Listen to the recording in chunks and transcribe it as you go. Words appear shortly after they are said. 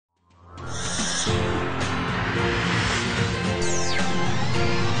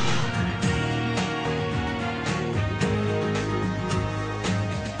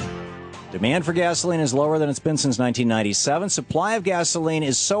Demand for gasoline is lower than it's been since 1997. Supply of gasoline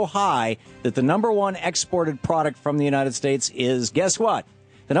is so high that the number one exported product from the United States is, guess what?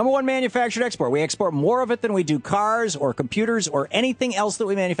 The number one manufactured export. We export more of it than we do cars or computers or anything else that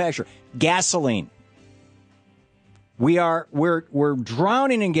we manufacture. Gasoline. We're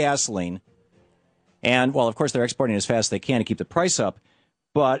drowning in gasoline. And, well, of course, they're exporting as fast as they can to keep the price up.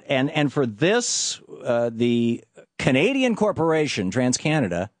 But, and for this, the Canadian corporation,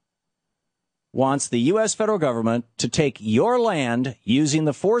 TransCanada, wants the U.S. federal government to take your land using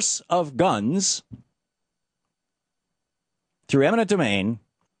the force of guns through eminent domain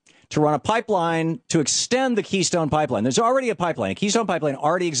to run a pipeline to extend the Keystone pipeline. There's already a pipeline. A Keystone pipeline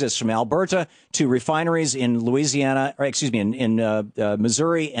already exists from Alberta to refineries in Louisiana, or excuse me, in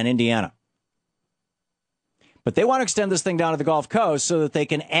Missouri and Indiana. But they want to extend this thing down to the Gulf Coast so that they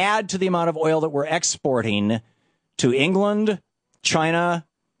can add to the amount of oil that we're exporting to England, China,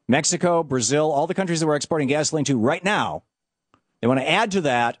 Mexico, Brazil, all the countries that we're exporting gasoline to right now. They want to add to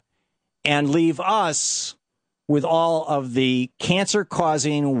that and leave us with all of the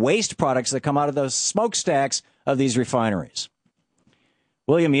cancer-causing waste products that come out of the smokestacks of these refineries.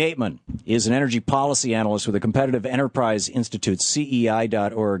 William Yeatman is an energy policy analyst with the Competitive Enterprise Institute.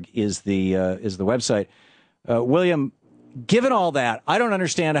 CEI.org is the website. William, given all that, I don't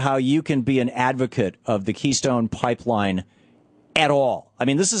understand how you can be an advocate of the Keystone pipeline at all. I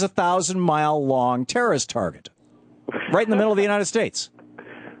mean, this is a 1,000-mile-long terrorist target right in the middle of the United States.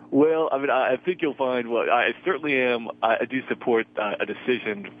 Well, I mean, I think you'll find, well, I certainly am, I do support a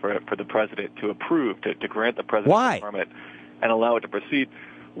decision for the president to approve, to grant the president a permit and allow it to proceed.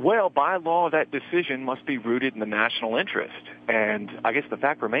 Well, by law, that decision must be rooted in the national interest. And I guess the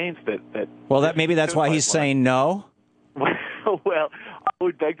fact remains that well, maybe that's why he's saying no? Well, I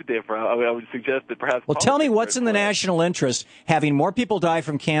would beg to differ. I would suggest that perhaps... Well, tell me what's in the national interest, having more people die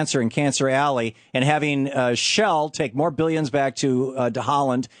from cancer in Cancer Alley and having Shell take more billions back to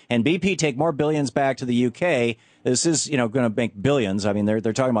Holland and BP take more billions back to the UK. This is, going to make billions. I mean, they're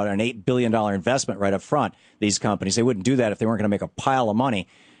talking about an $8 billion investment right up front, these companies. They wouldn't do that if they weren't going to make a pile of money.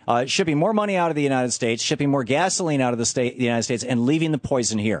 Shipping more money out of the United States, shipping more gasoline out of the United States, and leaving the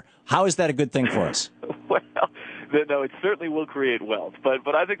poison here. How is that a good thing for us? Well, no, it certainly will create wealth, but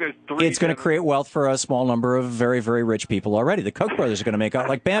I think there's three... It's going to create wealth for a small number of very, very rich people already. The Koch brothers are going to make out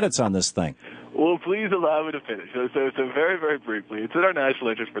like bandits on this thing. Well, please allow me to finish. So very, very briefly, it's in our national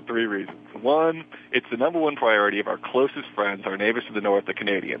interest for three reasons. One, it's the number one priority of our closest friends, our neighbors to the north, the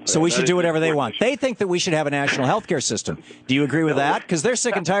Canadians. So we should do whatever they want. They think that we should have a national health care system. Do you agree with that? Because they're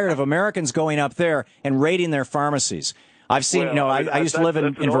sick and tired of Americans going up there and raiding their pharmacies. I've seen, I used to live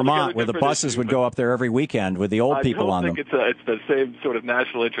in Vermont where the buses would go up there every weekend with the old people on them. I don't think it's the same sort of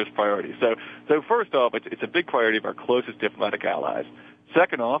national interest priority. So first off, it's a big priority of our closest diplomatic allies.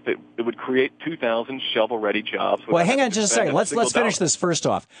 Second off, it would create 2,000 shovel-ready jobs. Well, hang on just a second. Let's finish this first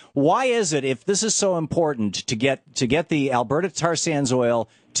off. Why is it, if this is so important to get the Alberta tar sands oil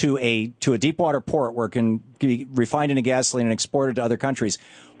to a deep-water port where it can be refined into gasoline and exported to other countries,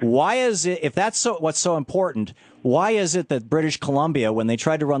 why is it, if that's what's so important, why is it that British Columbia, when they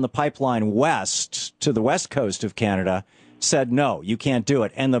tried to run the pipeline west to the west coast of Canada, said no, you can't do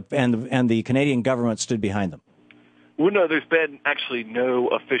it, and the Canadian government stood behind them? Well, no, there's been actually no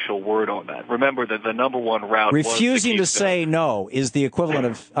official word on that. Remember that the number one route refusing to say no is the equivalent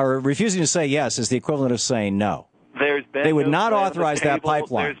of, or refusing to say yes is the equivalent of saying no. They would not authorize that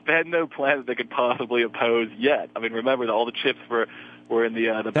pipeline. There's been no plan that they could possibly oppose yet. I mean, remember that all the chips were in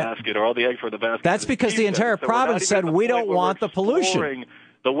the basket, or all the eggs were in the basket. That's because the entire province said we don't want the pollution. No. I mean,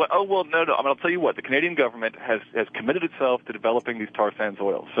 I'll tell you what. The Canadian government has committed itself to developing these tar sands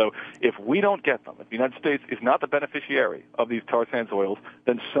oils. So if we don't get them, if the United States is not the beneficiary of these tar sands oils,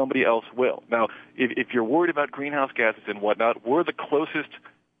 then somebody else will. Now, if you're worried about greenhouse gases and whatnot, we're the closest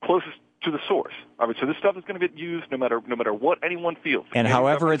to the source. I mean, so this stuff is going to get used no matter what anyone feels. And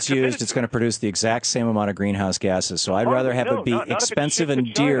however it's used, it's going to produce the exact same amount of greenhouse gases. So I'd rather have it be expensive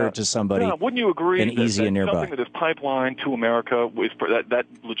and dear to somebody wouldn't you agree than easy and nearby. Something that is pipeline to America, that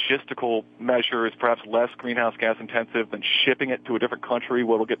logistical measure is perhaps less greenhouse gas intensive than shipping it to a different country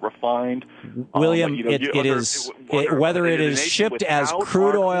where it'll get refined? William, whether it is shipped as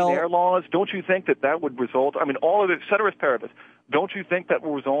crude oil... Air laws, don't you think that would result... I mean, all of it, ceteris paribus, don't you think that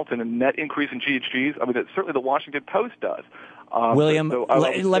will result in a net increase in GHGs? I mean, certainly the Washington Post does. William,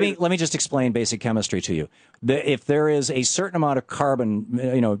 let me just explain basic chemistry to you. If there is a certain amount of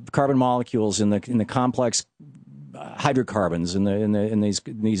carbon, carbon molecules in the complex hydrocarbons in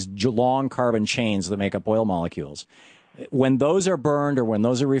these long carbon chains that make up oil molecules, when those are burned or when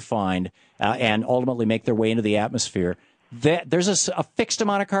those are refined and ultimately make their way into the atmosphere, there's a fixed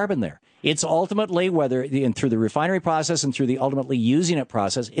amount of carbon there. It's ultimately, through the refinery process and through the ultimately using it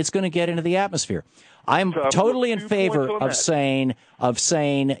process, it's going to get into the atmosphere. I'm totally in favor of saying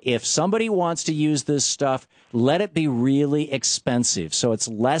if somebody wants to use this stuff, let it be really expensive so it's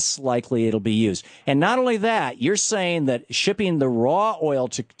less likely it'll be used. And not only that, you're saying that shipping the raw oil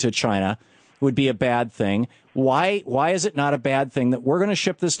to China would be a bad thing. Why is it not a bad thing that we're going to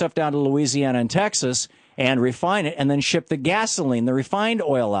ship this stuff down to Louisiana and Texas and refine it and then ship the gasoline, the refined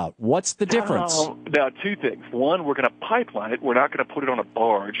oil out? What's the difference? Now, two things. One, we're going to pipeline it. We're not going to put it on a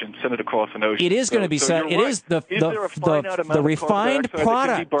barge and send it across an ocean. It is going to be sent. It is the refined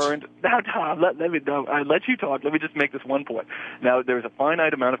product. Burned? Now, Tom, I let you talk. Let me just make this one point. Now, there's a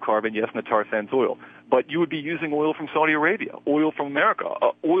finite amount of carbon, yes, in the tar sands oil, but you would be using oil from Saudi Arabia, oil from America,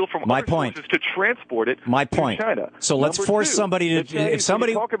 oil from other sources to transport it to China. So let's force somebody to. If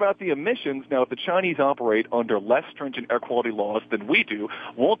somebody talk about the emissions now, if the Chinese operate under less stringent air quality laws than we do,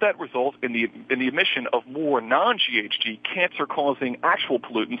 won't that result in the emission of more non-GHG cancer-causing actual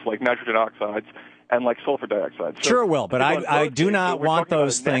pollutants like nitrogen oxides and like sulfur dioxide? So sure will, but I do not want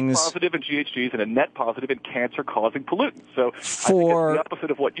those things. Net positive in GHGs and a net positive in cancer-causing pollutants. So I think it's the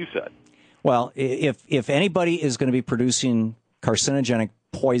opposite of what you said. Well, if anybody is going to be producing carcinogenic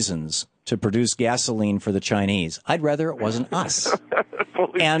poisons to produce gasoline for the Chinese, I'd rather it wasn't us.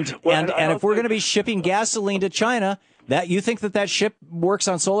 And if we're going to be shipping gasoline to China, that you think that ship works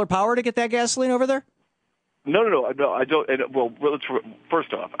on solar power to get that gasoline over there? No, I don't. Well,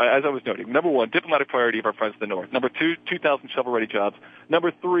 first off, as I was noting, number one, diplomatic priority of our friends in the North. Number two, 2,000 shovel-ready jobs.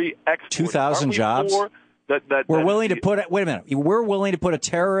 Number three, export. 2,000 jobs? We're willing to put it. Wait a minute. We're willing to put a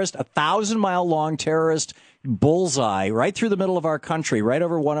 1,000-mile-long terrorist bullseye right through the middle of our country, right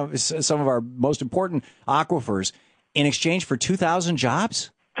over some of our most important aquifers, in exchange for 2,000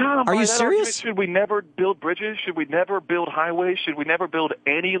 jobs? Tom, are you serious? Should we never build bridges? Should we never build highways? Should we never build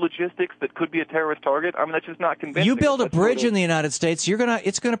any logistics that could be a terrorist target? I mean, that's just not convincing. You build a bridge in the United States,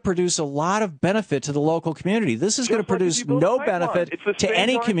 it's going to produce a lot of benefit to the local community. This is going to produce no benefit to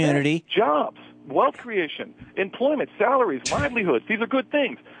any community. Jobs, wealth creation, employment, salaries, livelihoods. These are good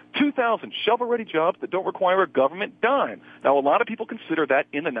things. 2,000 shovel-ready jobs that don't require a government dime. Now, a lot of people consider that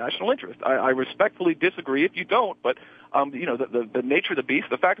in the national interest. I respectfully disagree if you don't, but the nature of the beast,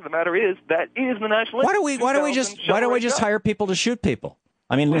 the fact of the matter is that is the national interest. Why don't we just hire people to shoot people?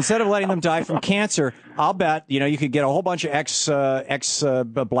 I mean, instead of letting them die from cancer, I'll bet you could get a whole bunch of ex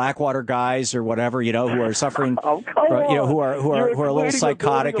Blackwater guys or whatever who are suffering, who are a little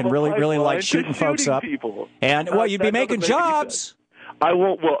psychotic and really like shooting folks up. People. And you'd be making jobs. I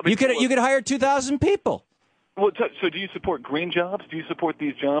won't. Well, you could hire 2,000 people. Well, so do you support green jobs? Do you support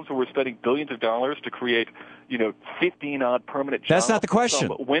these jobs where we're spending billions of dollars to create, 15-odd permanent jobs? That's not the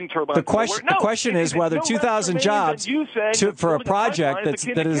question. Wind turbines. The question is whether 2,000 jobs for a project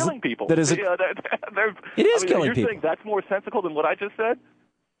that is killing people. It is killing people. You're saying that's more sensical than what I just said?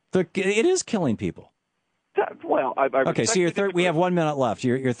 It is killing people. Well, okay. So we have 1 minute left.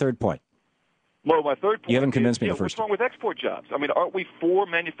 Your third point. Well, my third point you haven't convinced me the first what's wrong with export jobs? I mean, aren't we for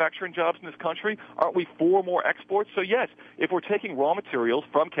manufacturing jobs in this country? Aren't we for more exports? So, yes, if we're taking raw materials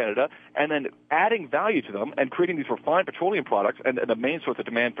from Canada and then adding value to them and creating these refined petroleum products, and the main source of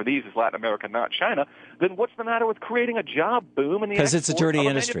demand for these is Latin America, not China, then what's the matter with creating a job boom in the export it's a dirty of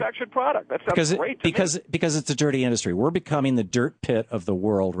industry. A manufactured product? That sounds great to me. Because it's a dirty industry. We're becoming the dirt pit of the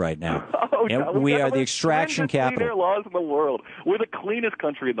world right now. We are the extraction capital. Clean air laws in the world. We're the cleanest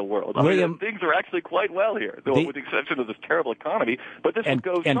country in the world. Things are actually quite well here, with the exception of this terrible economy. But this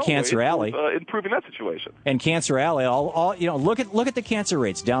goes Cancer Alley, improving that situation. And Cancer Alley, look at the cancer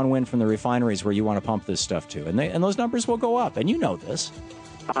rates downwind from the refineries where you want to pump this stuff to, and those numbers will go up. And you know this.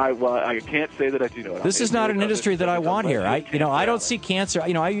 I can't say that I do know it. This is not an industry that I want here. I don't see cancer.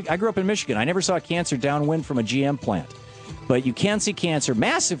 I grew up in Michigan. I never saw cancer downwind from a GM plant, but you can see cancer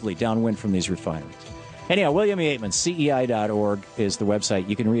massively downwind from these refineries. Anyhow, William Yeatman, CEI.org is the website.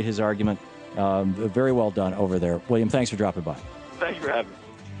 You can read his argument. Very well done over there. William, thanks for dropping by. Thanks for having me.